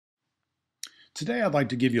Today I'd like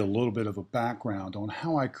to give you a little bit of a background on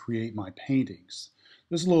how I create my paintings.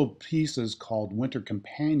 This little piece is called Winter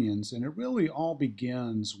Companions, and it really all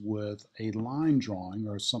begins with a line drawing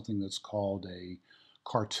or something that's called a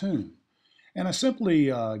cartoon. And I simply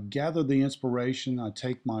gather the inspiration. I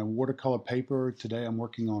take my watercolor paper. Today I'm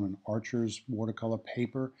working on an Archer's watercolor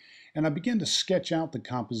paper, and I begin to sketch out the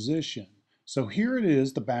composition. So here it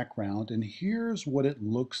is, the background, and here's what it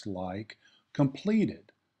looks like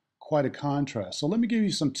completed. Quite a contrast. So let me give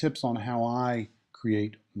you some tips on how I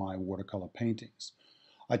create my watercolor paintings.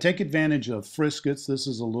 I take advantage of Friscuits. This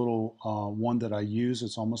is a little one that I use.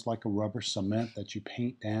 It's almost like a rubber cement that you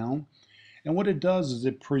paint down. And what it does is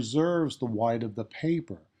it preserves the white of the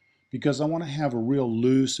paper. Because I want to have a real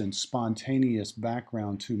loose and spontaneous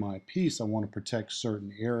background to my piece, I want to protect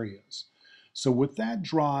certain areas. So with that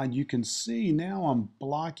dried, you can see now I'm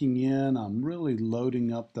blocking in, I'm really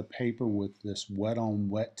loading up the paper with this wet on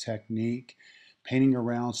wet technique, painting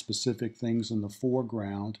around specific things in the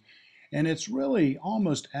foreground, and it's really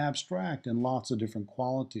almost abstract in lots of different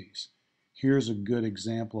qualities. Here's a good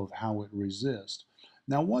example of how it resists.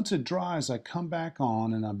 Now once it dries, I come back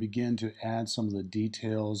on and I begin to add some of the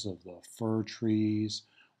details of the fir trees,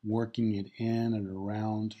 working it in and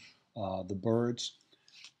around the birds.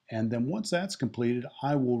 And then once that's completed,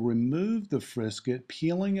 I will remove the frisket,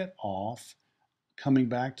 peeling it off, coming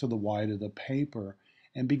back to the white of the paper,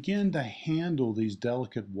 and begin to handle these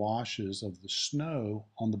delicate washes of the snow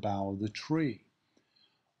on the bough of the tree.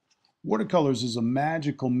 Watercolors is a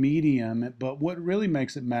magical medium, but what really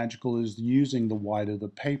makes it magical is using the white of the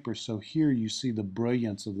paper. So here you see the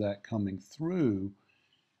brilliance of that coming through,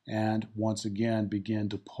 and once again begin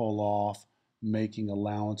to pull off, making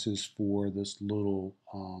allowances for this little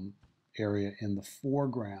area in the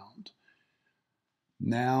foreground.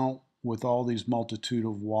 Now, with all these multitude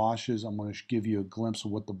of washes, I'm going to give you a glimpse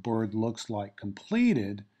of what the bird looks like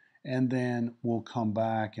completed, and then we'll come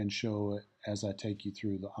back and show it as I take you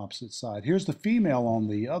through the opposite side. Here's the female on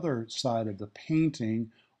the other side of the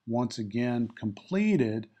painting, once again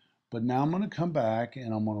completed, but now I'm going to come back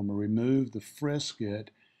and I'm going to remove the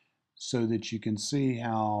frisket so that you can see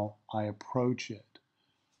how I approach it.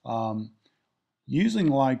 Using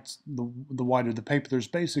like the white of the paper, there's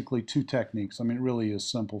basically two techniques. I mean, it really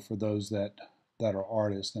is simple for those that are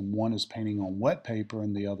artists, and one is painting on wet paper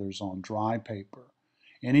and the other is on dry paper.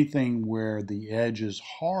 Anything where the edge is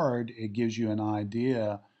hard, it gives you an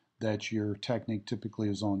idea that your technique typically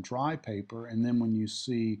is on dry paper, and then when you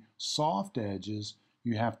see soft edges,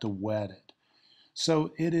 you have to wet it.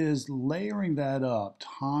 So it is layering that up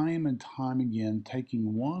time and time again,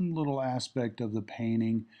 taking one little aspect of the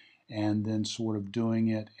painting and then sort of doing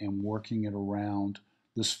it and working it around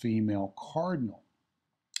this female cardinal.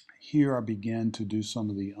 Here I begin to do some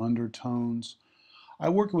of the undertones. I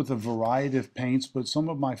work with a variety of paints, but some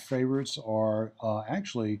of my favorites are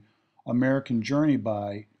actually American Journey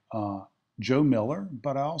by Joe Miller,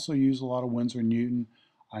 but I also use a lot of Winsor Newton.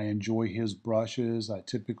 I enjoy his brushes. I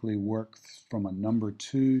typically work from a number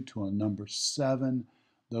 2 to a number 7.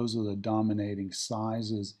 Those are the dominating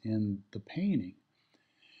sizes in the painting.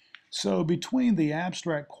 So between the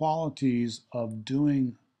abstract qualities of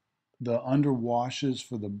doing the underwashes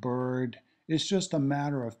for the bird, it's just a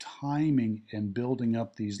matter of timing and building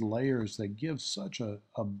up these layers that give such a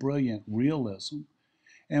brilliant realism.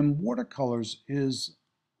 And watercolors is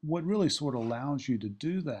what really sort of allows you to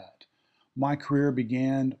do that. My career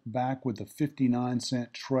began back with a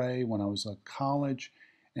 59-cent tray when I was at college,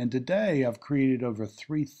 and today I've created over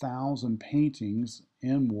 3,000 paintings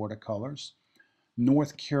in watercolors.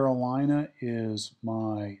 North Carolina is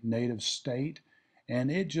my native state, and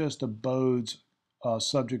it just abodes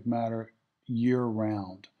subject matter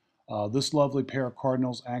year-round. This lovely pair of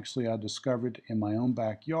cardinals actually I discovered in my own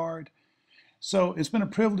backyard. So it's been a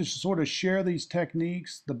privilege to sort of share these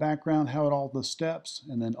techniques, the background, how it all the steps,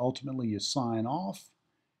 and then ultimately you sign off,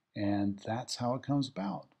 and that's how it comes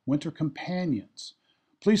about. Winter Companions.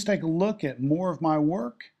 Please take a look at more of my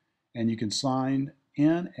work, and you can sign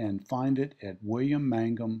in and find it at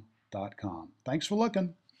williammangum.com. Thanks for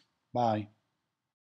looking. Bye.